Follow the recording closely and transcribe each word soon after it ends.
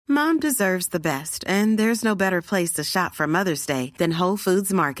Mom deserves the best, and there's no better place to shop for Mother's Day than Whole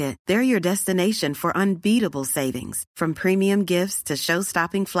Foods Market. They're your destination for unbeatable savings, from premium gifts to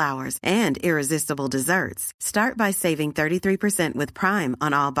show-stopping flowers and irresistible desserts. Start by saving 33% with Prime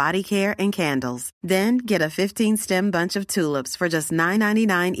on all body care and candles. Then get a 15-stem bunch of tulips for just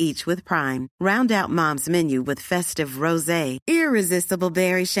 $9.99 each with Prime. Round out Mom's menu with festive rosé, irresistible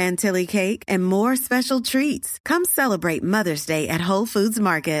berry chantilly cake, and more special treats. Come celebrate Mother's Day at Whole Foods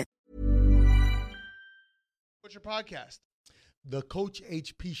Market. What's your podcast? The Coach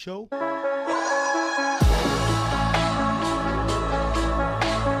HP Show. I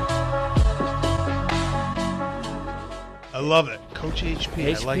love it. Coach HP.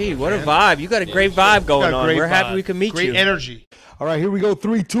 HP, I like it, what man. a vibe. You got a great vibe going on. We're happy we can meet you. Great energy. All right, here we go.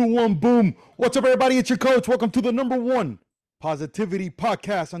 3, 2, 1, boom. What's up, everybody? It's your coach. Welcome to the #1 positivity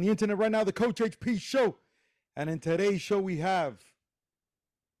podcast on the internet right now, the Coach HP Show. And in today's show, we have,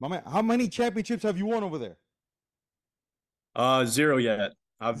 my man, how many championships have you won over there? 0 yet.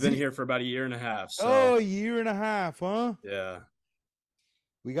 I've been here for about a year and a half. So. Oh, a year and a half, huh? Yeah.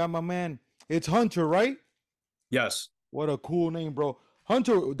 We got my man. It's Hunter, right? Yes. What a cool name, bro.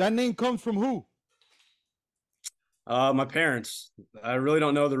 Hunter, that name comes from who? My parents. I really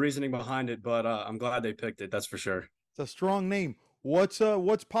don't know the reasoning behind it, but I'm glad they picked it. That's for sure. It's a strong name. What's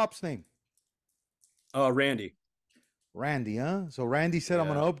Pop's name? Randy. Randy, huh? So Randy said, I'm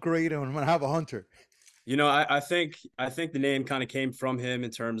going to upgrade and I'm going to have a Hunter. You know, I think the name kind of came from him in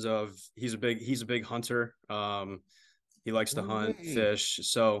terms of he's a big hunter. He likes to hunt, fish.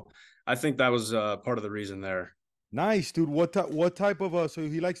 So I think that was part of the reason there. Nice, dude. What type of so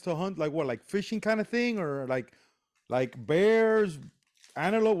he likes to hunt, like what, like fishing kind of thing, or like bears,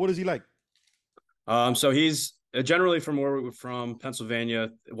 antelope? What does he like? So he's generally from Pennsylvania,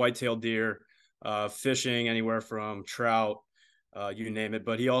 white-tailed deer, fishing anywhere from trout, you name it.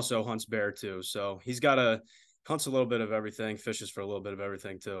 But he also hunts bear too. So he's hunts a little bit of everything, fishes for a little bit of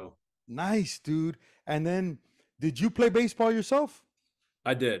everything too. Nice, dude. And then, did you play baseball yourself?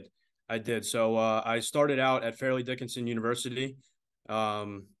 I did. So I started out at Fairleigh Dickinson University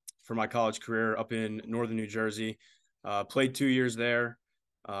for my college career up in northern New Jersey. Played 2 years there.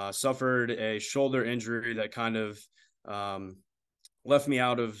 Suffered a shoulder injury that kind of left me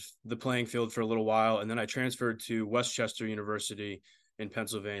out of the playing field for a little while. And then I transferred to Westchester University in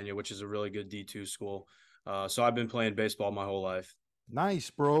Pennsylvania, which is a really good D2 school. So I've been playing baseball my whole life. Nice,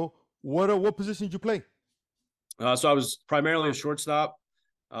 bro. What position did you play? So I was primarily a shortstop.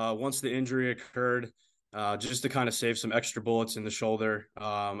 Once the injury occurred, just to kind of save some extra bullets in the shoulder,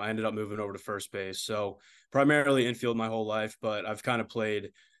 I ended up moving over to first base. So primarily infield my whole life, but I've kind of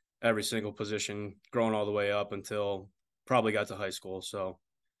played every single position growing all the way up until probably got to high school. So,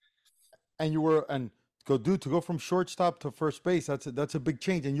 and to go from shortstop to first base, that's a big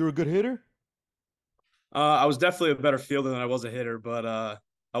change. And you're a good hitter? I was definitely a better fielder than I was a hitter, but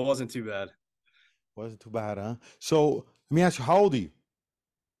I wasn't too bad. Wasn't too bad, huh? So let me ask you, how old are you?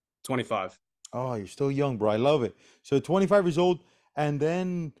 25. Oh, you're still young, bro. I love it. So 25 years old. And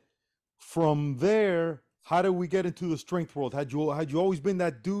then from there, how did we get into the strength world? Had you always been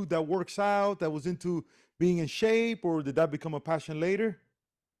that dude that works out, that was into being in shape, or did that become a passion later?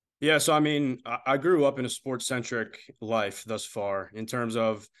 Yeah. So, I mean, I grew up in a sports-centric life thus far in terms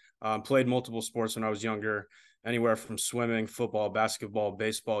of played multiple sports when I was younger, anywhere from swimming, football, basketball,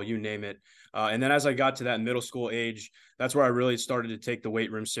 baseball, you name it. And then as I got to that middle school age, that's where I really started to take the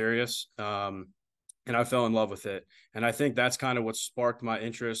weight room serious. And I fell in love with it. And I think that's kind of what sparked my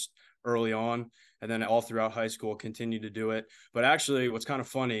interest early on. And then all throughout high school, continued to do it. But actually, what's kind of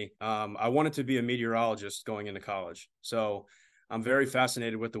funny, I wanted to be a meteorologist going into college. So I'm very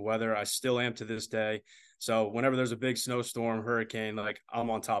fascinated with the weather. I still am to this day. So whenever there's a big snowstorm, hurricane, like I'm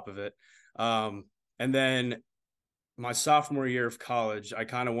on top of it. And then my sophomore year of college, I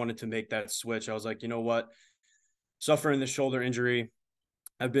kind of wanted to make that switch. I was like, you know what? Suffering the shoulder injury,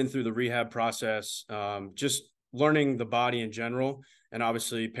 I've been through the rehab process, just learning the body in general, and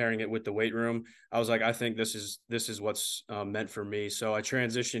obviously pairing it with the weight room. I was like, I think this is what's meant for me. So I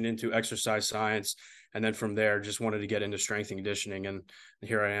transitioned into exercise science, and then from there, just wanted to get into strength and conditioning, and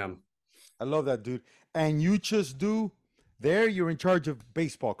here I am. I love that, dude. And you just you're in charge of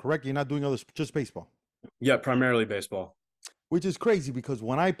baseball, correct? You're not doing just baseball. Yeah, primarily baseball. Which is crazy because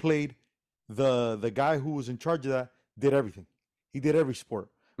when I played, the guy who was in charge of that did everything. He did every sport.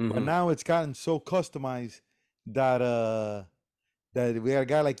 Mm-hmm. But now it's gotten so customized that we got a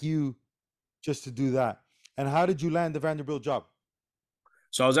guy like you just to do that. And how did you land the Vanderbilt job?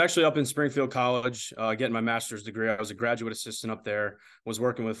 So I was actually up in Springfield College getting my master's degree. I was a graduate assistant up there, was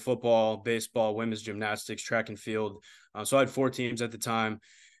working with football, baseball, women's gymnastics, track and field. So I had 4 teams at the time.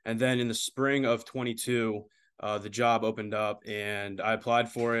 And then in the spring of 22, the job opened up and I applied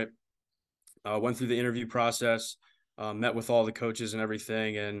for it, went through the interview process, met with all the coaches and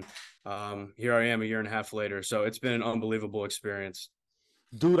everything. And here I am a year and a half later. So it's been an unbelievable experience.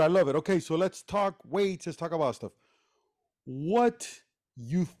 Dude, I love it. Okay, so let's talk weights. Let's talk about stuff. What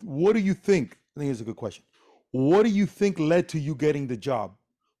do you think? I think it's a good question. What do you think led to you getting the job?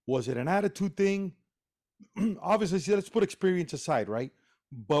 Was it an attitude thing? Obviously, let's put experience aside, right?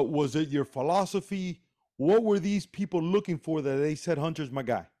 But was it your philosophy? What were these people looking for that they said Hunter's my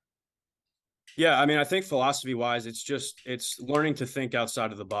guy? Yeah, I mean, I think philosophy wise, it's learning to think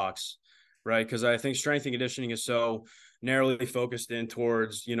outside of the box, right? Because I think strength and conditioning is so narrowly focused in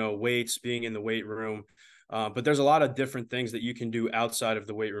towards, weights, being in the weight room. But there's a lot of different things that you can do outside of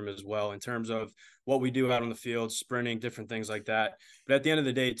the weight room as well, in terms of what we do out on the field, sprinting, different things like that. But at the end of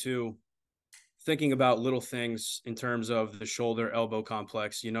the day, too, thinking about little things in terms of the shoulder elbow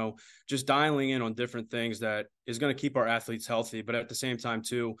complex, just dialing in on different things that is going to keep our athletes healthy. But at the same time,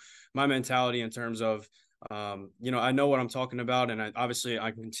 too, my mentality in terms of, I know what I'm talking about, and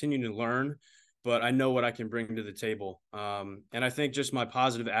I continue to learn, but I know what I can bring to the table. And I think just my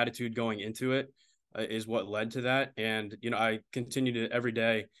positive attitude going into it is what led to that. And, I continue to every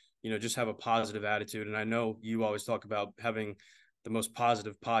day, just have a positive attitude. And I know you always talk about having the most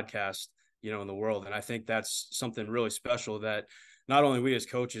positive podcast in the world. And I think that's something really special that not only we as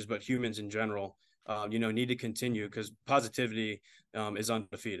coaches, but humans in general, need to continue, because positivity is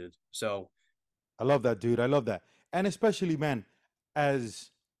undefeated. So I love that, dude. I love that. And especially, man,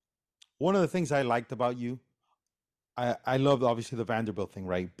 as one of the things I liked about you, I love obviously the Vanderbilt thing,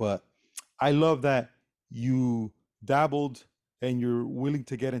 right? But I love that you dabbled and you're willing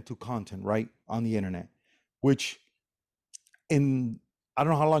to get into content, right? On the internet, which in I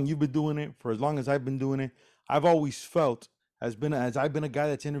don't know how long you've been doing it. For as long as I've been doing it, I've always felt as I've been a guy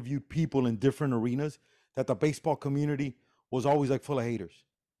that's interviewed people in different arenas, that the baseball community was always like full of haters.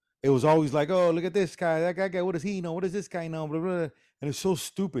 It was always like, oh, look at this guy, that guy, what does he know? What does this guy know? Blah, blah, blah. And it's so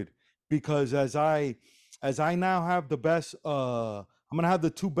stupid because as I now have the best, I'm gonna have the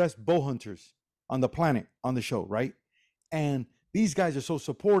two best bow hunters on the planet on the show, right? And these guys are so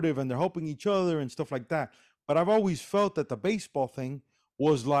supportive and they're helping each other and stuff like that. But I've always felt that the baseball thing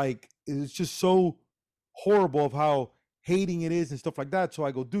was like, it's just so horrible of how hating it is and stuff like that. So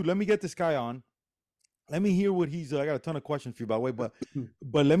I go, dude, let me get this guy on. Let me hear what he's. I got a ton of questions for you, by the way, but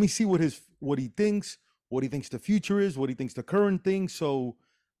let me see what he thinks, what he thinks the future is, what he thinks the current thing. So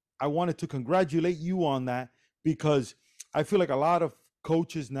I wanted to congratulate you on that, because I feel like a lot of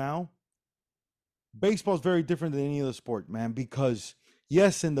coaches now, baseball is very different than any other sport, man. Because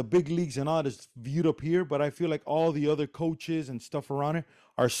yes, in the big leagues and all, it's viewed up here, but I feel like all the other coaches and stuff around it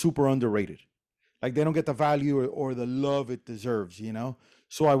are super underrated. Like they don't get the value or the love it deserves.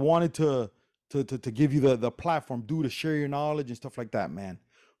 So I wanted to give you the platform, to share your knowledge and stuff like that, man.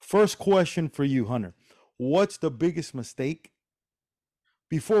 First question for you, Hunter. What's the biggest mistake?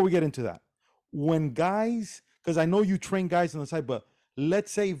 Before we get into that, when guys, because I know you train guys on the side, but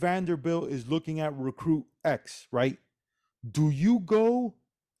let's say Vanderbilt is looking at recruit X, right? Do you go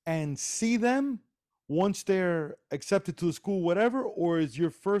and see them once they're accepted to the school, whatever, or is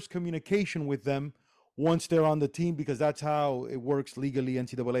your first communication with them once they're on the team, because that's how it works legally,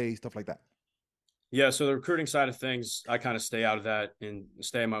 NCAA, stuff like that? yeah, so the recruiting side of things, I kind of stay out of that and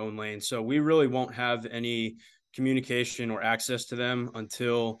stay in my own lane. So we really won't have any communication or access to them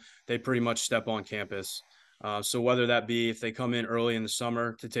until they pretty much step on campus. So whether that be if they come in early in the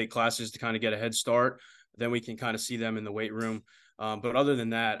summer to take classes to kind of get a head start, then we can kind of see them in the weight room. But other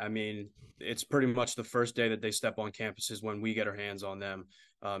than that, I mean, it's pretty much the first day that they step on campus is when we get our hands on them,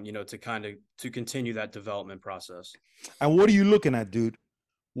 to continue that development process. And what are you looking at, dude?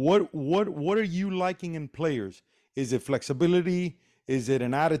 What are you liking in players? Is it flexibility? Is it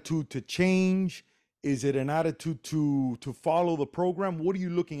an attitude to change? Is it an attitude to follow the program? What are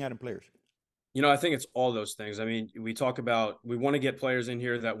you looking at in players? I think it's all those things. I mean, we want to get players in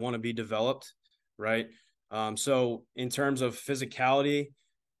here that want to be developed, right? So in terms of physicality,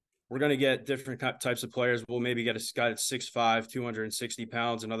 we're going to get different types of players. We'll maybe get a guy that's 6'5", 260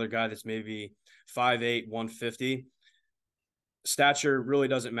 pounds, another guy that's maybe 5'8", 150. Stature really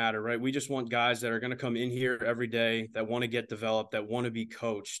doesn't matter, right? We just want guys that are going to come in here every day, that want to get developed, that want to be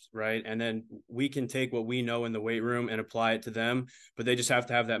coached, right? And then we can take what we know in the weight room and apply it to them, but they just have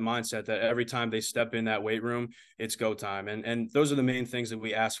to have that mindset that every time they step in that weight room, it's go time. And those are the main things that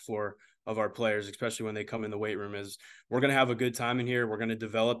we ask for of our players, especially when they come in the weight room, is we're going to have a good time in here. We're going to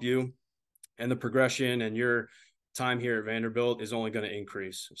develop you, and the progression and your time here at Vanderbilt is only going to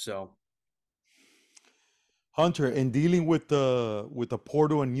increase. So Hunter, in dealing with the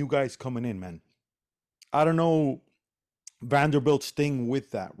portal and new guys coming in, man, I don't know Vanderbilt's thing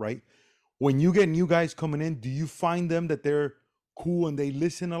with that, right? When you get new guys coming in, do you find them that they're cool and they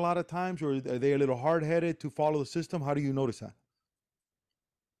listen a lot of times, or are they a little hard headed to follow the system? How do you notice that?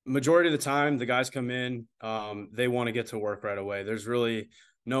 Majority of the time, the guys come in, they want to get to work right away. There's really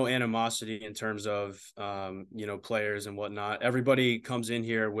no animosity in terms of players and whatnot. Everybody comes in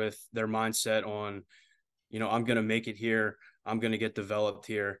here with their mindset on, I'm going to make it here. I'm going to get developed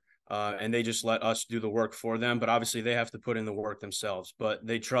here. And they just let us do the work for them. But obviously, they have to put in the work themselves. But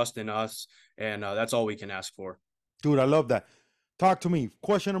they trust in us, and that's all we can ask for. Dude, I love that. Talk to me.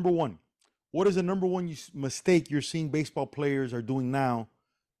 Question number one. What is the number one mistake you're seeing baseball players are doing now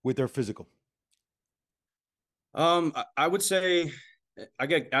with their physical? I would say I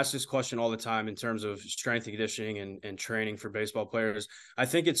get asked this question all the time in terms of strength and conditioning and training for baseball players. I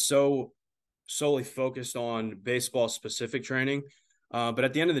think it's so solely focused on baseball specific training. But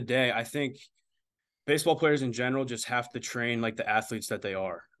at the end of the day, I think baseball players in general just have to train like the athletes that they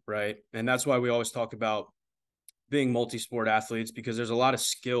are, right? And that's why we always talk about being multi-sport athletes, because there's a lot of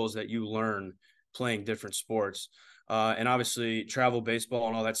skills that you learn playing different sports. And obviously travel baseball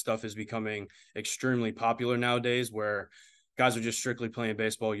and all that stuff is becoming extremely popular nowadays, where guys are just strictly playing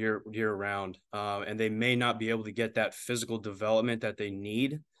baseball year round. And they may not be able to get that physical development that they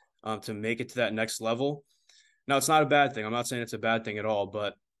need to make it to that next level. Now, it's not a bad thing. I'm not saying it's a bad thing at all,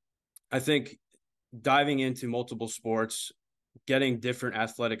 but I think diving into multiple sports, getting different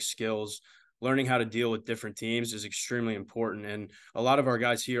athletic skills, learning how to deal with different teams is extremely important. And a lot of our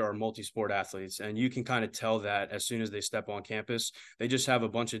guys here are multi-sport athletes, and you can kind of tell that as soon as they step on campus. They just have a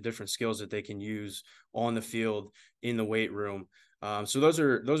bunch of different skills that they can use on the field, in the weight room. So those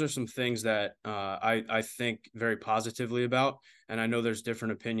are some things that I think very positively about. And I know there's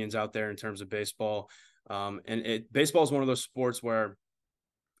different opinions out there in terms of baseball. Baseball is one of those sports where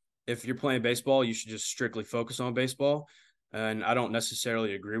if you're playing baseball, you should just strictly focus on baseball. And I don't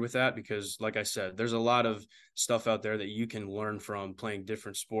necessarily agree with that, because, like I said, there's a lot of stuff out there that you can learn from playing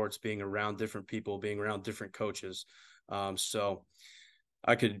different sports, being around different people, being around different coaches. So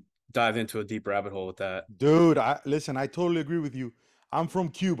I could dive into a deep rabbit hole with that. Dude, listen, I totally agree with you. I'm from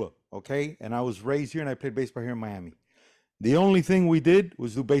Cuba, okay? And I was raised here and I played baseball here in Miami. The only thing we did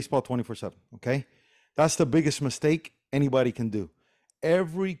was do baseball 24/7, okay? That's the biggest mistake anybody can do.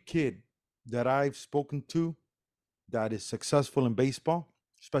 Every kid that I've spoken to that is successful in baseball,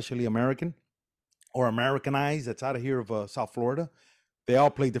 especially American or Americanized, that's out of here of South Florida, they all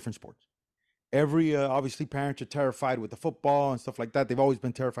play different sports. Every obviously parents are terrified with the football and stuff like that. They've always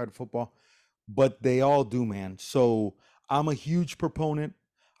been terrified of football, but they all do, man. So I'm a huge proponent.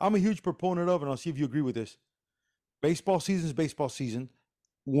 I'm a huge proponent of, and I'll see if you agree with this. Baseball season is baseball season.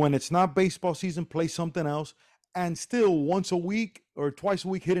 When it's not baseball season, play something else, and still once a week or twice a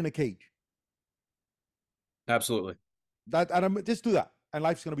week hit in a cage. Absolutely. Just do that, and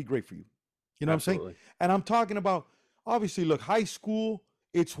life's gonna be great for you. You know Absolutely. what I'm saying? And I'm talking about, obviously, look, high school,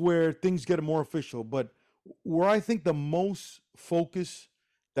 it's where things get more official, but where I think the most focus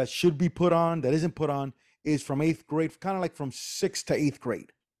that should be put on, that isn't put on, is from 8th grade, kind of like from 6th to 8th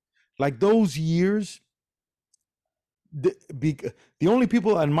grade. Like those years, the only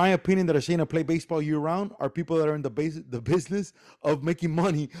people, in my opinion, that are saying to play baseball year round are people that are in the business of making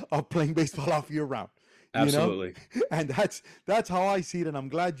money of playing baseball off year round. Absolutely. And that's how I see it, and I'm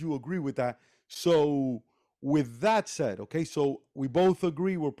glad you agree with that. So with that said, okay, so we both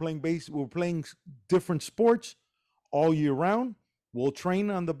agree we're playing different sports all year round. We'll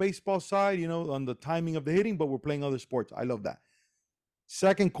train on the baseball side, on the timing of the hitting, but we're playing other sports. I love that.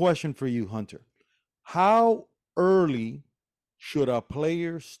 Second question for you, Hunter. How early should a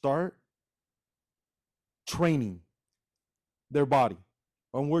player start training their body?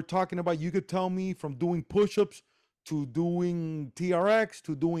 When we're talking about, you could tell me from doing push-ups to doing TRX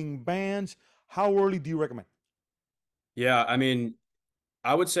to doing bands, how early do you recommend? Yeah, I mean,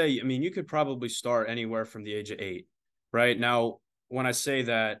 I would say, you could probably start anywhere from the age of 8, right? Now, when I say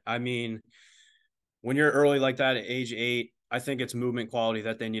that, I mean, when you're early like that at age 8, I think it's movement quality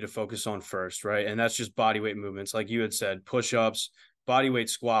that they need to focus on first, right? And that's just body weight movements, like you had said, push-ups, body weight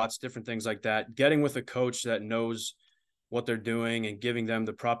squats, different things like that. Getting with a coach that knows what they're doing and giving them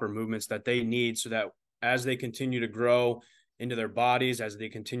the proper movements that they need, so that as they continue to grow into their bodies, as they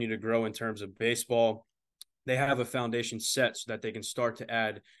continue to grow in terms of baseball, they have a foundation set so that they can start to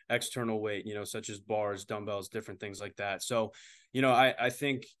add external weight, such as bars, dumbbells, different things like that. So, I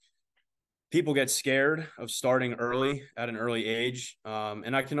think people get scared of starting early at an early age.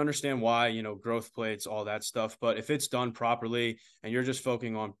 And I can understand why, growth plates, all that stuff. But if it's done properly and you're just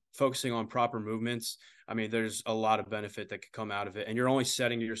focusing on proper movements, I mean, there's a lot of benefit that could come out of it, and you're only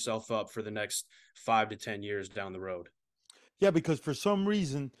setting yourself up for the next 5 to 10 years down the road. Yeah, because for some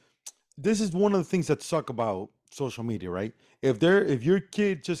reason, this is one of the things that suck about social media, right? If your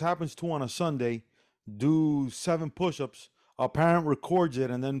kid just happens to on a Sunday do 7 push-ups, a parent records it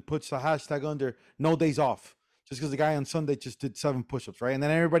and then puts the hashtag under no days off. Just because the guy on Sunday just did 7 push-ups, right? And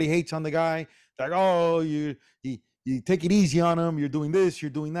then everybody hates on the guy. Like, oh, you take it easy on him, you're doing this,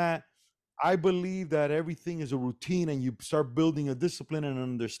 you're doing that. I believe that everything is a routine and you start building a discipline and an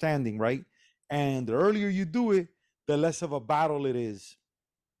understanding, right? And the earlier you do it, the less of a battle it is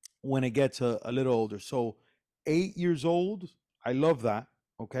when it gets a little older. So 8 years old, I love that.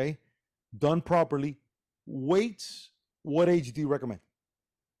 Okay. Done properly. Weights, what age do you recommend?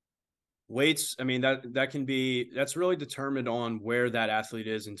 Weights, I mean, that's really determined on where that athlete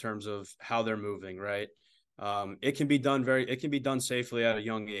is in terms of how they're moving, right? It can be done safely at a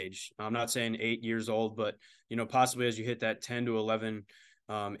young age. I'm not saying 8 years old, but possibly as you hit that 10 to 11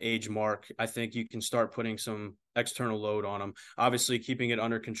 age mark, I think you can start putting some external load on them. Obviously, keeping it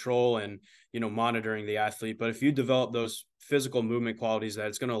under control and monitoring the athlete. But if you develop those physical movement qualities that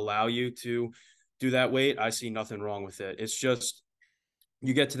it's going to allow you to do that weight, I see nothing wrong with it. It's just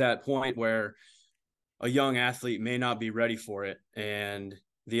you get to that point where a young athlete may not be ready for it, and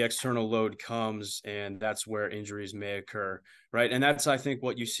the external load comes, and that's where injuries may occur, right? And that's, I think,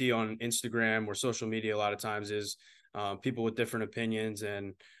 what you see on Instagram or social media a lot of times is people with different opinions,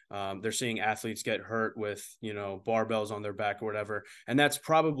 and they're seeing athletes get hurt with barbells on their back or whatever, and that's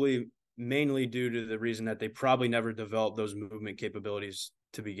probably mainly due to the reason that they probably never developed those movement capabilities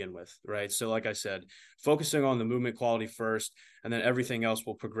to begin with, right? So like I said, focusing on the movement quality first, and then everything else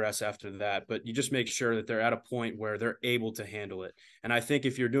will progress after that. But you just make sure that they're at a point where they're able to handle it. And I think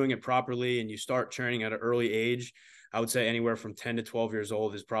if you're doing it properly and you start training at an early age, I would say anywhere from 10 to 12 years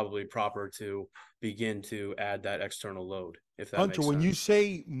old is probably proper to begin to add that external load, if that Hunter, makes sense. when you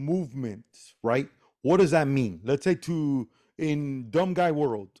say movements, right? What does that mean? Let's say in dumb guy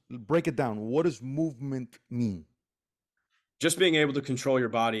world, break it down. What does movement mean? Just being able to control your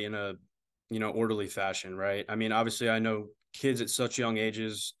body in a orderly fashion, right? I mean, obviously I know kids at such young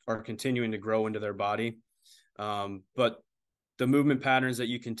ages are continuing to grow into their body, but the movement patterns that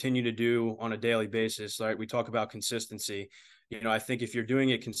you continue to do on a daily basis, right? We talk about consistency. I think if you're doing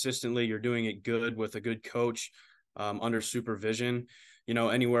it consistently, you're doing it good with a good coach, under supervision,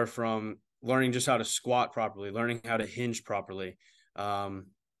 anywhere from learning just how to squat properly, learning how to hinge properly,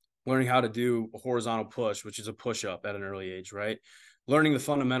 learning how to do a horizontal push, which is a push-up at an early age, right? Learning the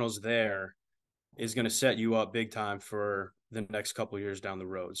fundamentals there is going to set you up big time for the next couple of years down the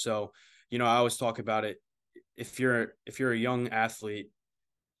road. So, I always talk about it. If you're a young athlete,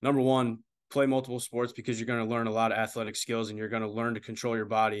 number one, play multiple sports because you're going to learn a lot of athletic skills and you're going to learn to control your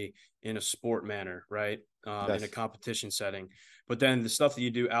body in a sport manner, right? Yes. In a competition setting. But then the stuff that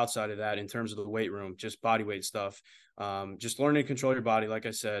you do outside of that in terms of the weight room, just body weight stuff, just learning to control your body, like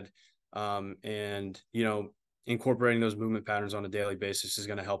I said, and, incorporating those movement patterns on a daily basis is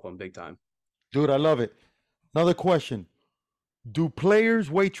going to help them big time. Dude, I love it. Another question. Do players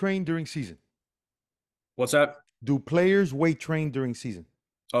weight train during season? What's that? Do players weight train during season?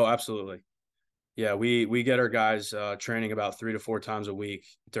 Oh, absolutely. Yeah, we get our guys training about 3 to 4 times a week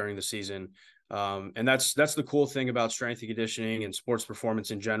during the season. And that's the cool thing about strength and conditioning and sports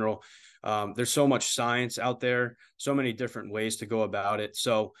performance in general. There's so much science out there, so many different ways to go about it.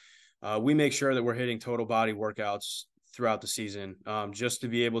 So we make sure that we're hitting total body workouts throughout the season, just to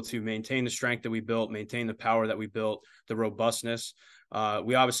be able to maintain the strength that we built, maintain the power that we built, the robustness.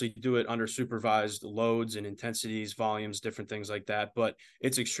 We obviously do it under supervised loads and intensities, volumes, different things like that. But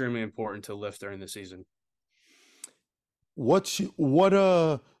it's extremely important to lift during the season.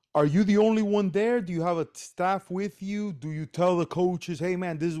 Are you the only one there? Do you have a staff with you? Do you tell the coaches, hey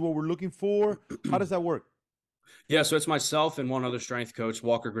man, this is what we're looking for? How does that work? Yeah, so it's myself and one other strength coach,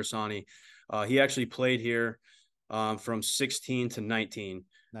 Walker Grisani. He actually played here from 16 to 19.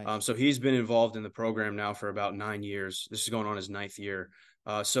 Nice. So he's been involved in the program now for about 9 years. This is going on his 9th year.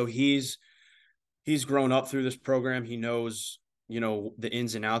 So he's grown up through this program. He knows, the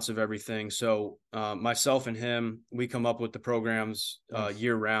ins and outs of everything. So myself and him, we come up with the programs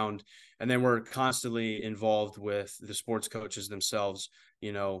year round, and then we're constantly involved with the sports coaches themselves,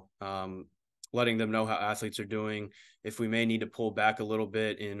 letting them know how athletes are doing, if we may need to pull back a little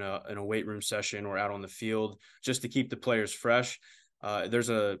bit in a weight room session or out on the field, just to keep the players fresh. There's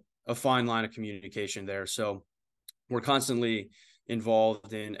a fine line of communication there. So we're constantly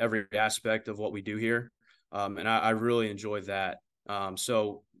involved in every aspect of what we do here. And I really enjoy that.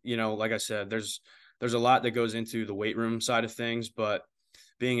 So, like I said, there's a lot that goes into the weight room side of things, but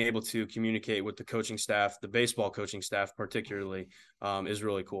being able to communicate with the coaching staff, the baseball coaching staff particularly, is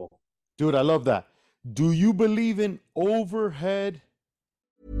really cool. Dude, I love that. Do you believe in overhead?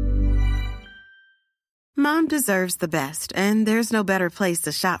 Mom deserves the best, and there's no better place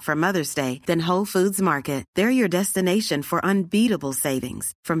to shop for Mother's Day than Whole Foods Market. They're your destination for unbeatable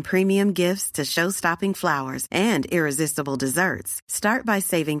savings, from premium gifts to show-stopping flowers and irresistible desserts. Start by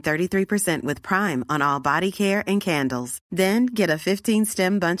saving 33% with Prime on all body care and candles. Then get a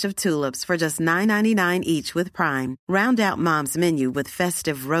 15-stem bunch of tulips for just $9.99 each with Prime. Round out Mom's menu with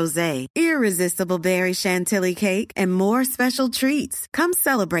festive rosé, irresistible berry chantilly cake, and more special treats. Come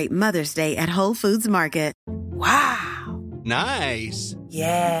celebrate Mother's Day at Whole Foods Market. Wow. Nice.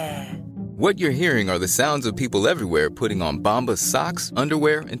 Yeah. What you're hearing are the sounds of people everywhere putting on Bombas socks,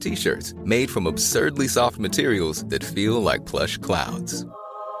 underwear, and T-shirts made from absurdly soft materials that feel like plush clouds.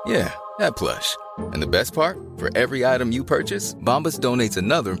 Yeah, that plush. And the best part? For every item you purchase, Bombas donates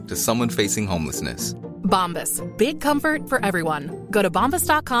another to someone facing homelessness. Bombas. Big comfort for everyone. Go to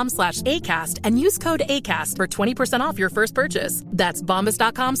bombas.com/ACAST and use code ACAST for 20% off your first purchase. That's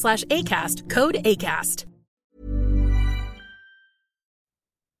bombas.com/ACAST. Code ACAST.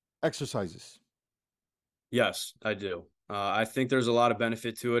 Exercises. Yes, I do. I think there's a lot of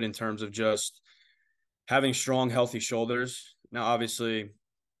benefit to it in terms of just having strong, healthy shoulders. Now, obviously,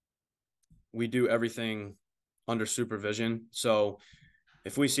 we do everything under supervision. So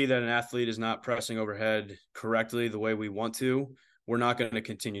if we see that an athlete is not pressing overhead correctly the way we want to, we're not going to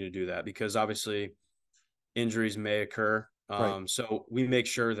continue to do that because obviously injuries may occur. Right. So we make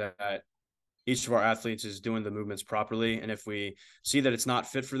sure that each of our athletes is doing the movements properly. And if we see that it's not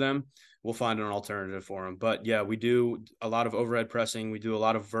fit for them, we'll find an alternative for them. But yeah, we do a lot of overhead pressing. We do a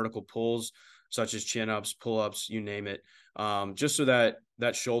lot of vertical pulls, such as chin ups, pull ups, you name it. Just so that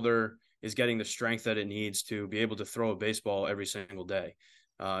that shoulder is getting the strength that it needs to be able to throw a baseball every single day.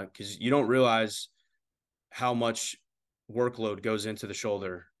 Because you don't realize how much workload goes into the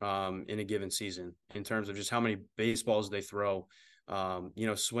shoulder in a given season in terms of just how many baseballs they throw,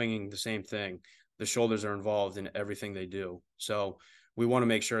 swinging the same thing. The shoulders are involved in everything they do. So we want to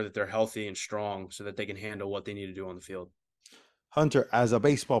make sure that they're healthy and strong so that they can handle what they need to do on the field. Hunter, as a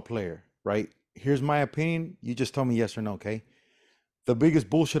baseball player, right? Here's my opinion. You just tell me yes or no, okay? The biggest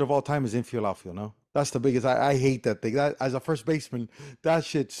bullshit of all time is infield, outfield, no? That's the biggest. I hate that thing. That, as a first baseman, that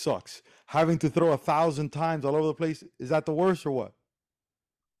shit sucks. Having to throw 1,000 times all over the place, is that the worst or what?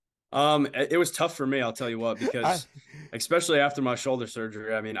 It was tough for me, I'll tell you what, because especially after my shoulder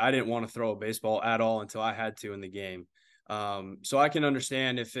surgery, I mean, I didn't want to throw a baseball at all until I had to in the game. So I can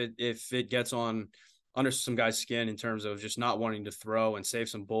understand if it gets on under some guy's skin in terms of just not wanting to throw and save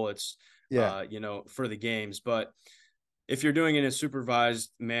some bullets, for the games. But if you're doing it in a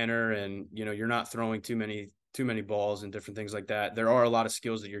supervised manner and, you're not throwing too many balls and different things like that, there are a lot of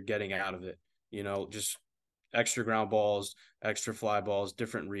skills that you're getting out of it, just extra ground balls, extra fly balls,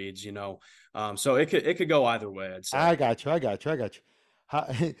 different reads, so it could go either way, I'd say. I got you.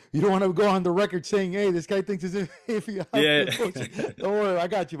 You don't want to go on the record saying, hey, this guy thinks it's iffy. Yeah. Don't worry. I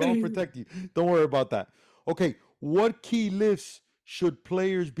got you. I'll protect you. Don't worry about that. Okay. What key lifts should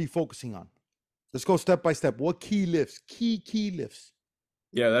players be focusing on? Let's go step by step. What key lifts? Key lifts.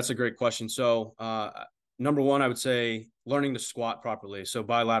 Yeah, that's a great question. So, number one, I would say learning to squat properly. So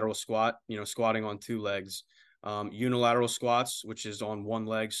bilateral squat, squatting on two legs, unilateral squats, which is on one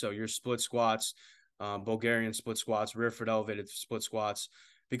leg. So your split squats, Bulgarian split squats, rear foot elevated split squats,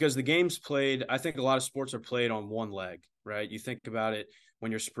 because the game's played, I think a lot of sports are played on one leg, right? You think about it when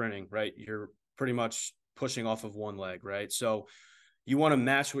you're sprinting, right? You're pretty much pushing off of one leg, right? So you want to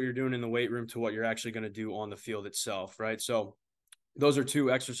match what you're doing in the weight room to what you're actually going to do on the field itself, right? So those are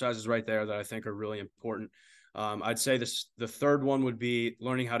two exercises right there that I think are really important. I'd say the third one would be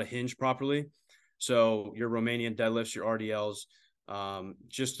learning how to hinge properly. So your Romanian deadlifts, your RDLs,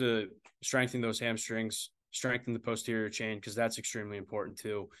 just to strengthen those hamstrings, strengthen the posterior chain, because that's extremely important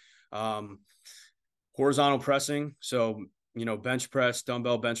too. Horizontal pressing. So, bench press,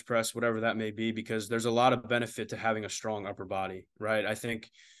 dumbbell bench press, whatever that may be, because there's a lot of benefit to having a strong upper body, right? I think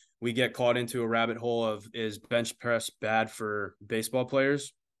we get caught into a rabbit hole of, is bench press bad for baseball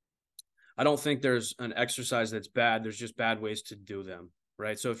players? I don't think there's an exercise that's bad. There's just bad ways to do them,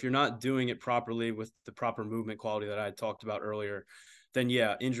 right? So if you're not doing it properly with the proper movement quality that I talked about earlier, then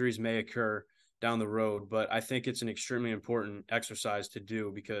yeah, injuries may occur down the road. But I think it's an extremely important exercise to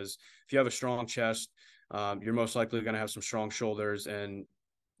do, because if you have a strong chest, you're most likely going to have some strong shoulders, and,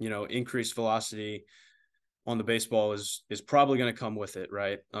 increased velocity on the baseball is probably going to come with it.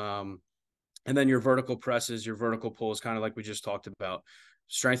 Right. And then your vertical presses, your vertical pulls, kind of like we just talked about,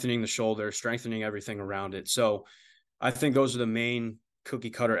 strengthening the shoulder, strengthening everything around it. So I think those are the main cookie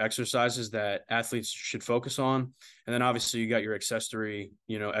cutter exercises that athletes should focus on. And then obviously you got your accessory,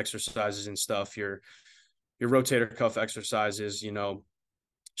 exercises and stuff, your rotator cuff exercises,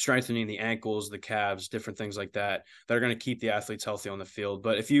 strengthening the ankles, the calves, different things like that are going to keep the athletes healthy on the field.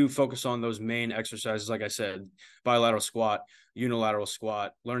 But if you focus on those main exercises, like I said, bilateral squat, unilateral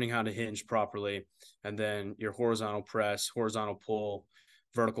squat, learning how to hinge properly, and then your horizontal press, horizontal pull,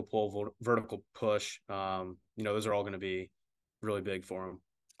 vertical push, those are all going to be really big for them.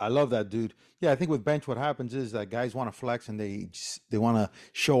 I love that, dude. Yeah, I think with bench, what happens is that guys want to flex and they want to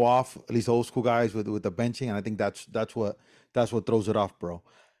show off. At least old school guys with the benching, and I think that's what throws it off, bro.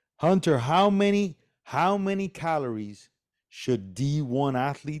 Hunter, how many calories should D1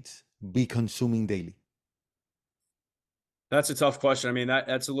 athletes be consuming daily? That's a tough question. I mean,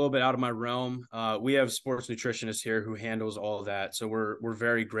 that's a little bit out of my realm. We have sports nutritionists here who handles all of that, so we're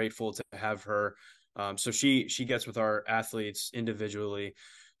very grateful to have her. So she gets with our athletes individually,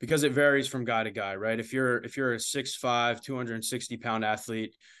 because it varies from guy to guy, right? If you're a 6'5", 260-pound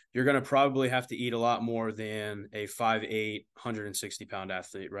athlete, you're going to probably have to eat a lot more than a 5'8", 160-pound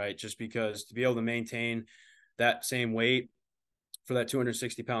athlete, right? Just because to be able to maintain that same weight for that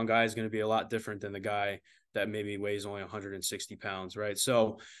 260-pound guy is going to be a lot different than the guy that maybe weighs only 160 pounds, right?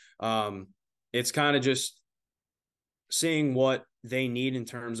 So it's kind of just seeing what they need in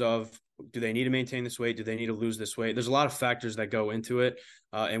terms of, do they need to maintain this weight? Do they need to lose this weight? There's a lot of factors that go into it,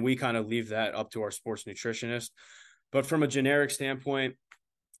 and we kind of leave that up to our sports nutritionist. But from a generic standpoint,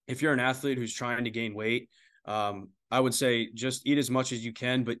 if you're an athlete who's trying to gain weight, I would say just eat as much as you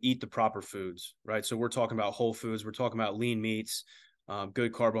can, but eat the proper foods, right? So we're talking about whole foods. We're talking about lean meats,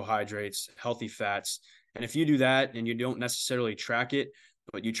 good carbohydrates, healthy fats. And if you do that and you don't necessarily track it,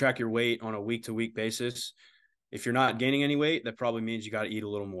 but you track your weight on a week-to-week basis, if you're not gaining any weight, that probably means you got to eat a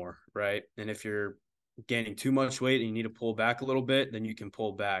little more, right? And if you're gaining too much weight and you need to pull back a little bit, then you can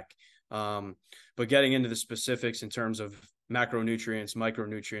pull back. But getting into the specifics in terms of macronutrients,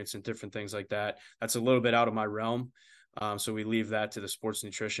 micronutrients, and different things like that, that's a little bit out of my realm. So we leave that to the sports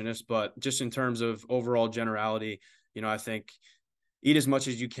nutritionist. But just in terms of overall generality, I think eat as much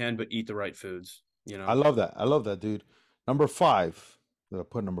as you can, but eat the right foods. I love that, dude. Number 5. I'll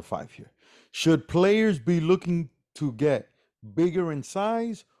put number 5 here. Should players be looking to get bigger in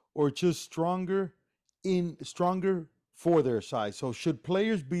size or just stronger for their size? So should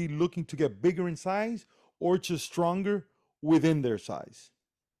players be looking to get bigger in size or just stronger within their size?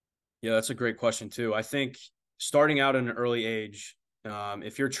 Yeah, that's a great question too. I think starting out at an early age,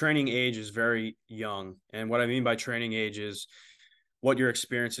 if your training age is very young, and what I mean by training age is what your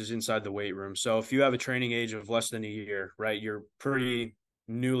experience is inside the weight room. So if you have a training age of less than a year, right, you're pretty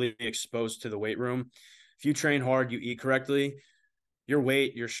newly exposed to the weight room. If you train hard, you eat correctly, your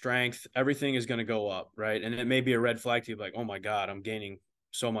weight, your strength, everything is going to go up, right? And it may be a red flag to you, like, oh my God, I'm gaining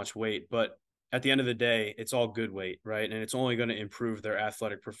so much weight. But at the end of the day, it's all good weight, right? And it's only going to improve their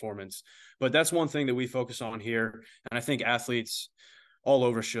athletic performance. But that's one thing that we focus on here. And I think athletes all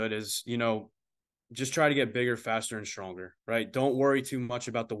over should is, just try to get bigger, faster, and stronger, right? Don't worry too much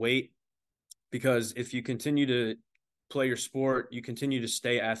about the weight, because if you continue to play your sport, you continue to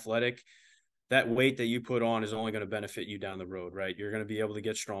stay athletic, that weight that you put on is only going to benefit you down the road, right? You're going to be able to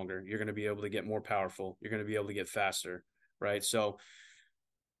get stronger. You're going to be able to get more powerful. You're going to be able to get faster, right? So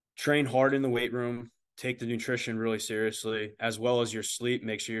train hard in the weight room, take the nutrition really seriously, as well as your sleep.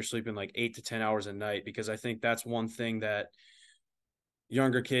 Make sure you're sleeping like 8 to 10 hours a night, because I think that's one thing that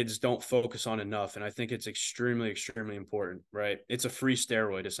younger kids don't focus on enough. And I think it's extremely, extremely important, right? It's a free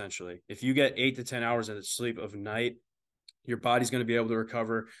steroid, essentially. If you get 8 to 10 hours of sleep of night, your body's going to be able to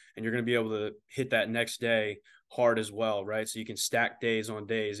recover, and you're going to be able to hit that next day hard as well, right? So you can stack days on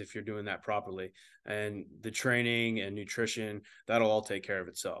days if you're doing that properly. And the training and nutrition, that'll all take care of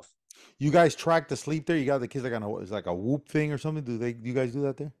itself. You guys track the sleep there? You got the kids it's like a Whoop thing or something? Do you guys do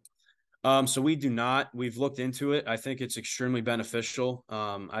that there? So we do not. We've looked into it. I think it's extremely beneficial.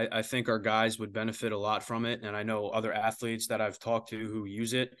 I think our guys would benefit a lot from it. And I know other athletes that I've talked to who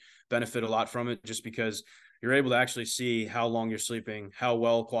use it benefit a lot from it, just because you're able to actually see how long you're sleeping, how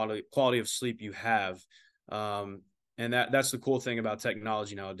well quality of sleep you have. And that's the cool thing about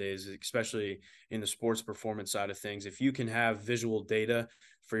technology nowadays, especially in the sports performance side of things. If you can have visual data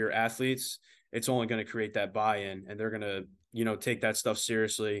for your athletes, it's only going to create that buy-in, and they're going to, take that stuff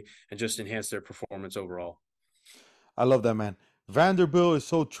seriously and just enhance their performance overall. I love that, man. Vanderbilt is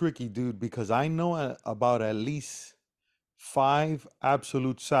so tricky, dude, because I know about at least 5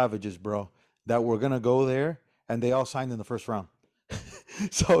 absolute savages, bro, that were going to go there, and they all signed in the first round.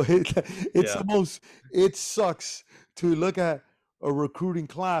 So it sucks to look at a recruiting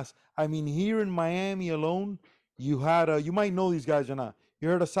class. I mean, here in Miami alone, you had you might know these guys or not. You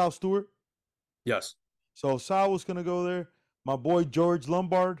heard of Sal Stewart? Yes. So Sal was gonna go there. My boy George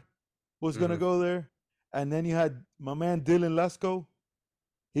Lombard was gonna go there, and then you had my man Dylan Lesko.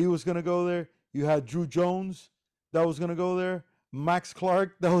 He was gonna go there. You had Drew Jones that was gonna go there. Max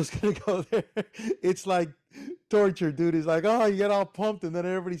Clark that was gonna go there. It's like torture, dude. It's like, oh, you get all pumped, and then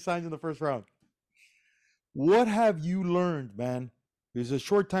everybody signs in the first round. What have you learned, man? There's a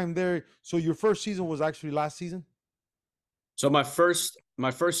short time there. So your first season was actually last season? So my first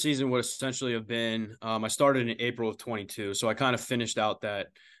season would essentially have been I started in April of 22. So I kind of finished out that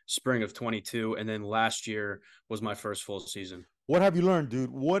spring of 22, and then last year was my first full season. What have you learned, dude?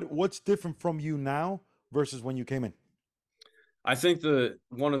 What's different from you now versus when you came in? I think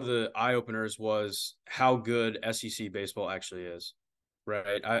one of the eye openers was how good SEC baseball actually is.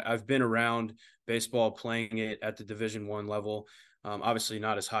 Right. I've been around baseball, playing it at the Division I level, obviously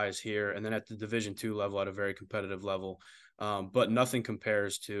not as high as here, and then at the Division II level at a very competitive level. But nothing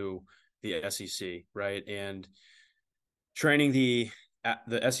compares to the SEC, right? And training the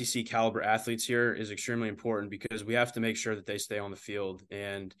SEC caliber athletes here is extremely important because we have to make sure that they stay on the field.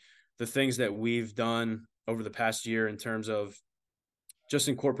 And the things that we've done over the past year in terms of just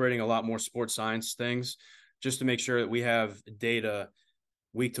incorporating a lot more sports science things, just to make sure that we have data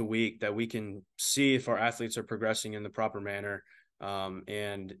week to week that we can see if our athletes are progressing in the proper manner,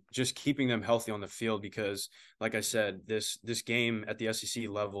 and just keeping them healthy on the field. Because like I said, this game at the SEC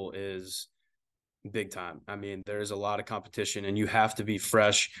level is big time. I mean, there's a lot of competition, and you have to be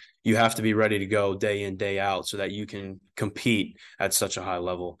fresh. You have to be ready to go day in, day out so that you can compete at such a high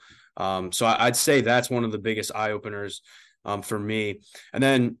level. So I'd say that's one of the biggest eye openers for me. And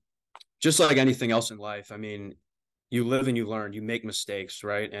then just like anything else in life, I mean, you live and you learn, you make mistakes,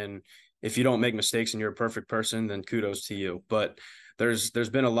 right? And if you don't make mistakes and you're a perfect person, then kudos to you. But there's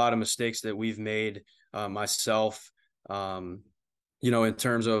been a lot of mistakes that we've made, myself, in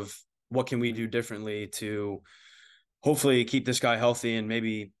terms of what can we do differently to hopefully keep this guy healthy, and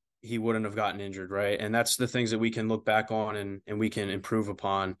maybe he wouldn't have gotten injured, right? And that's the things that we can look back on and we can improve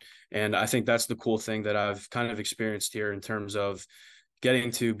upon. And I think that's the cool thing that I've kind of experienced here in terms of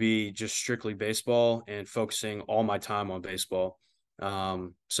getting to be just strictly baseball and focusing all my time on baseball.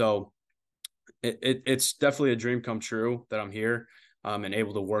 So it's definitely a dream come true that I'm here, and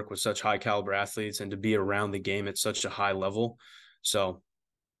able to work with such high caliber athletes and to be around the game at such a high level. So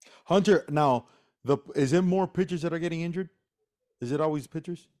Hunter, now is it more pitchers that are getting injured? Is it always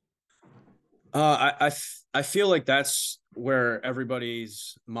pitchers? I feel like that's where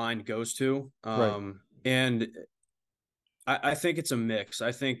everybody's mind goes to. Right. And I think it's a mix.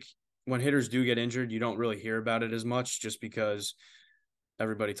 I think when hitters do get injured, you don't really hear about it as much just because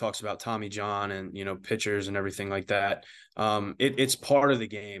everybody talks about Tommy John and, pitchers and everything like that. It's part of the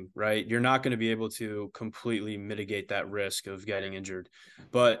game, right? You're not going to be able to completely mitigate that risk of getting injured,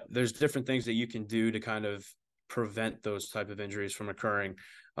 but there's different things that you can do to kind of prevent those type of injuries from occurring.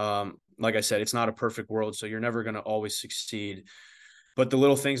 Like I said, it's not a perfect world, so you're never going to always succeed. But the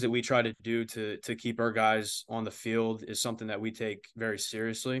little things that we try to do to keep our guys on the field is something that we take very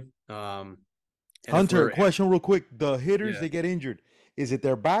seriously. Hunter, question real quick. The hitters, Yeah. they get injured. Is it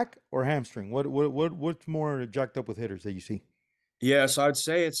their back or hamstring? What's more jacked up with hitters that you see? Yeah, so I'd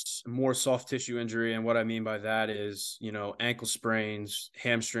say it's more soft tissue injury. And what I mean by that is, ankle sprains,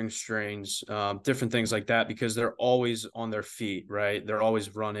 hamstring strains, different things like that, because they're always on their feet, right? They're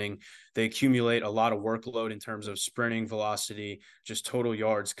always running. They accumulate a lot of workload in terms of sprinting velocity, just total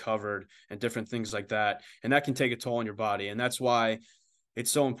yards covered, and different things like that. And that can take a toll on your body. And that's why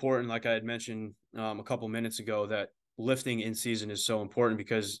it's so important, like I had mentioned a couple minutes ago, that lifting in season is so important,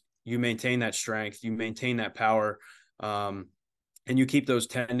 because you maintain that strength, you maintain that power, and you keep those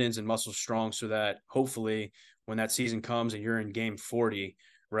tendons and muscles strong so that hopefully when that season comes and you're in game 40,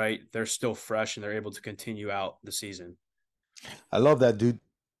 right, they're still fresh and they're able to continue out the season. I love that, dude.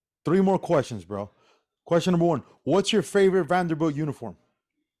 3 more questions, bro. Question number 1, what's your favorite Vanderbilt uniform?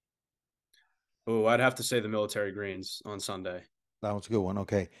 Oh, I'd have to say the military greens on Sunday. That was a good one.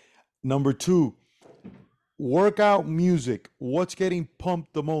 Okay. Number 2, workout music. What's getting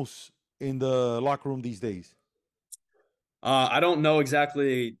pumped the most in the locker room these days? I don't know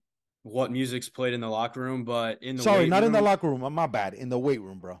exactly what music's played in the locker room, but in the Sorry, weight not room, in the locker room. My bad. In the weight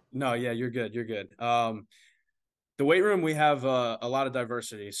room, bro. No, yeah, you're good. You're good. The weight room, we have a lot of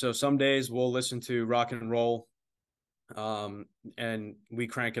diversity. So some days we'll listen to rock and roll, and we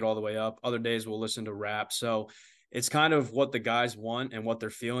crank it all the way up. Other days we'll listen to rap. So it's kind of what the guys want and what they're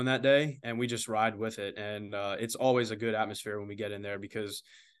feeling that day, and we just ride with it. And it's always a good atmosphere when we get in there, because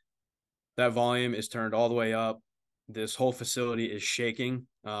that volume is turned all the way up. This whole facility is shaking.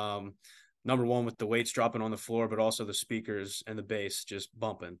 number one with the weights dropping on the floor, but also the speakers and the bass just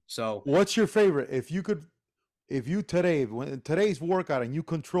bumping. So, what's your favorite? If you today, when today's workout and you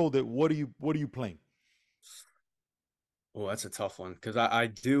controlled it, what are you playing? oh, that's a tough one because I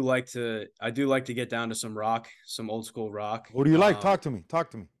do like to get down to some rock, some old school rock. What do you like? Talk to me.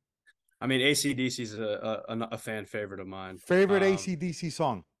 Talk to me. I mean, AC/DC is a fan favorite of mine. Favorite AC/DC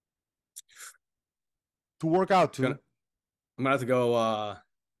song to work out to? I'm gonna have to go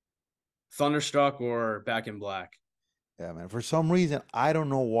Thunderstruck or Back in Black. Yeah, man. For some reason, I don't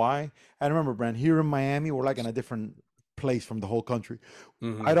know why. I remember, Brand, here in Miami, we're like in a different place from the whole country.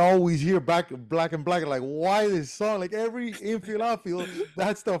 Mm-hmm. I'd always hear Black and Black, like, why this song? Like every infield, outfield,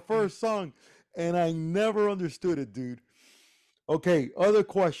 that's the first song. And I never understood it, dude. Okay, other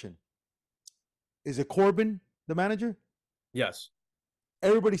question. Is it Corbin, the manager? Yes.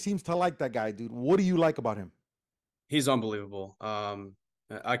 Everybody seems to like that guy, dude. What do you like about him? He's unbelievable.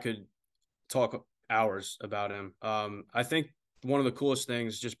 I could talk hours about him. I think one of the coolest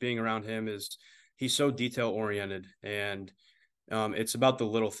things just being around him is he's so detail oriented, and it's about the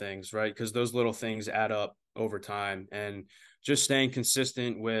little things, right? Because those little things add up over time, and just staying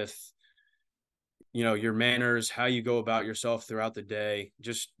consistent with your manners, how you go about yourself throughout the day,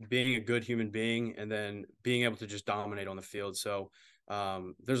 just being a good human being, and then being able to just dominate on the field. So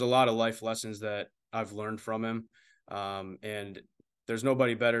there's a lot of life lessons that I've learned from him, and there's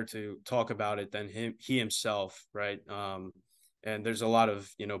nobody better to talk about it than he himself, right? And there's a lot of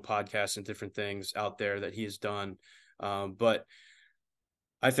podcasts and different things out there that he has done, but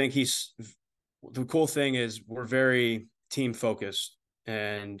I think the cool thing is we're very team focused.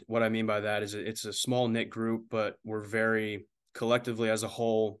 And what I mean by that is it's a small knit group, but we're very collectively as a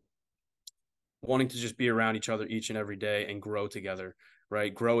whole wanting to just be around each other each and every day and grow together,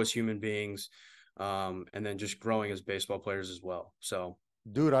 right? Grow as human beings, and then just growing as baseball players as well. So,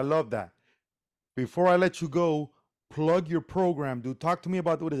 dude, I love that. Before I let you go, plug your program, dude. Talk to me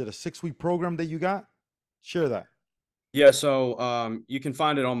about, what is it, a 6-week program that you got? Share that. Yeah, so you can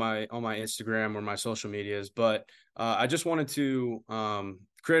find it on my Instagram or my social medias, but I just wanted to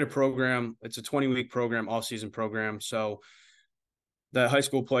create a program. It's a 20-week program, off-season program, so that high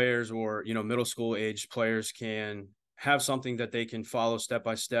school players or middle school age players can have something that they can follow step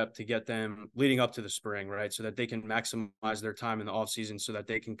by step to get them leading up to the spring, right? So that they can maximize their time in the off-season so that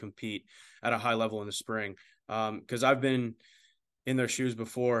they can compete at a high level in the spring. Because I've been in their shoes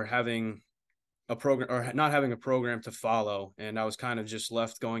before, having a program or not having a program to follow, and I was kind of just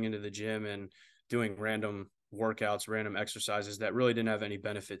left going into the gym and doing random workouts, random exercises that really didn't have any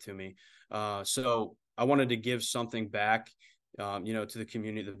benefit to me. So I wanted to give something back, to the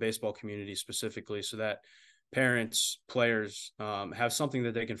community, the baseball community specifically, so that parents, players have something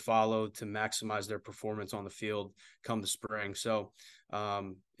that they can follow to maximize their performance on the field come the spring. So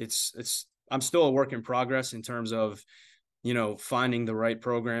it's I'm still a work in progress in terms of finding the right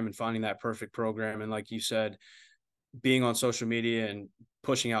program and finding that perfect program. And like you said, being on social media and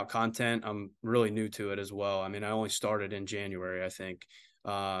pushing out content, I'm really new to it as well. I mean, I only started in January, I think,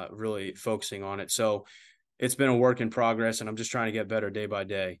 really focusing on it. So it's been a work in progress, and I'm just trying to get better day by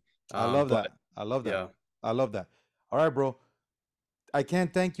day. I love that. I love that. Yeah. I love that. All right, bro. I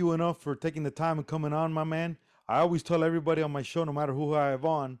can't thank you enough for taking the time and coming on, my man. I always tell everybody on my show, no matter who I have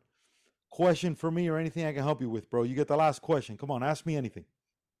on, question for me or anything I can help you with, bro. You get the last question. Come on, ask me anything.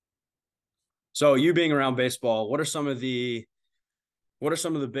 So you being around baseball, what are some of the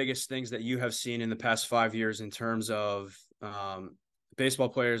biggest things that you have seen in the past 5 years in terms of baseball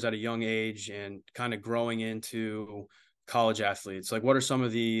players at a young age and kind of growing into college athletes? Like, what are some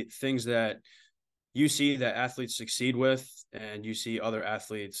of the things that you see that athletes succeed with, and you see other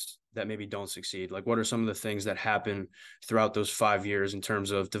athletes that maybe don't succeed? Like, what are some of the things that happen throughout those 5 years in terms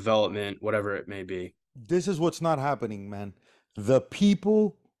of development, whatever it may be? This is what's not happening, man. The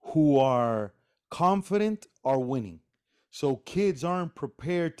people who are confident are winning. So kids aren't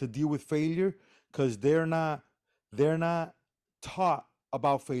prepared to deal with failure because they're not taught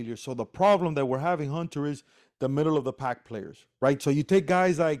about failure. So the problem that we're having, Hunter, is the middle of the pack players, right? So you take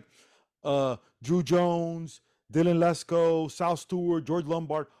guys like Drew Jones, Dylan Lesko, Sal Stewart, George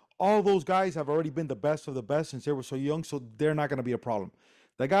Lombard. All those guys have already been the best of the best since they were so young, so they're not going to be a problem.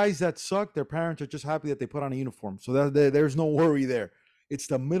 The guys that suck, their parents are just happy that they put on a uniform, so there's no worry there. It's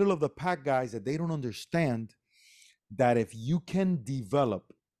the middle of the pack guys that they don't understand that if you can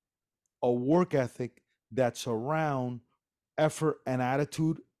develop a work ethic that's around effort and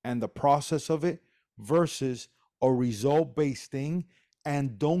attitude and the process of it versus a result-based thing,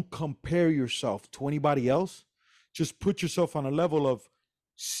 and don't compare yourself to anybody else, just put yourself on a level of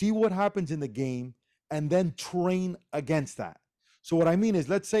see what happens in the game and then train against that. So what I mean is,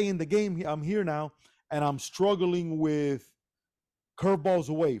 let's say in the game, I'm here now, and I'm struggling with curveballs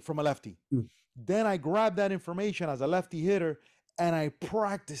away from a lefty. Then I grab that information as a lefty hitter, and I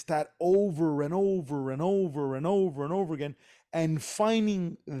practice that over and over and over and over and over again, and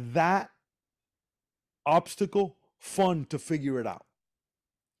finding that obstacle fun to figure it out.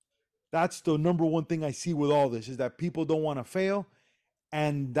 That's the number one thing I see with all this, is that people don't want to fail,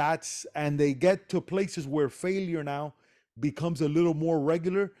 and they get to places where failure now becomes a little more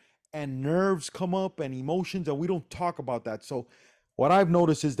regular, and nerves come up and emotions, and we don't talk about that. So what I've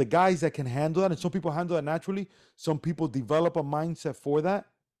noticed is the guys that can handle that, and some people handle that naturally, some people develop a mindset for that.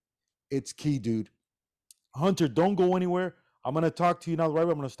 It's key, dude. Hunter, don't go anywhere. I'm going to talk to you now, right? I'm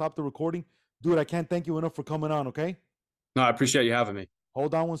going to stop the recording. Dude, I can't thank you enough for coming on, okay? No, I appreciate you having me.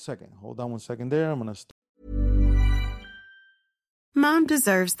 Hold on one second there. I'm going to stop. Mom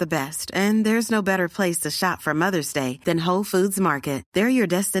deserves the best, and there's no better place to shop for Mother's Day than Whole Foods Market. They're your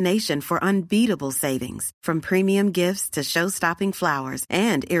destination for unbeatable savings, from premium gifts to show-stopping flowers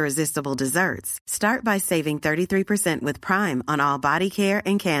and irresistible desserts. Start by saving 33% with Prime on all body care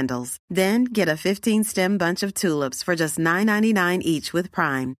and candles. Then get a 15-stem bunch of tulips for just $9.99 each with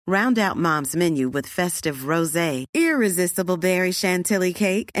Prime. Round out Mom's menu with festive rosé, irresistible berry chantilly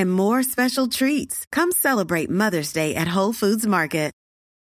cake, and more special treats. Come celebrate Mother's Day at Whole Foods Market.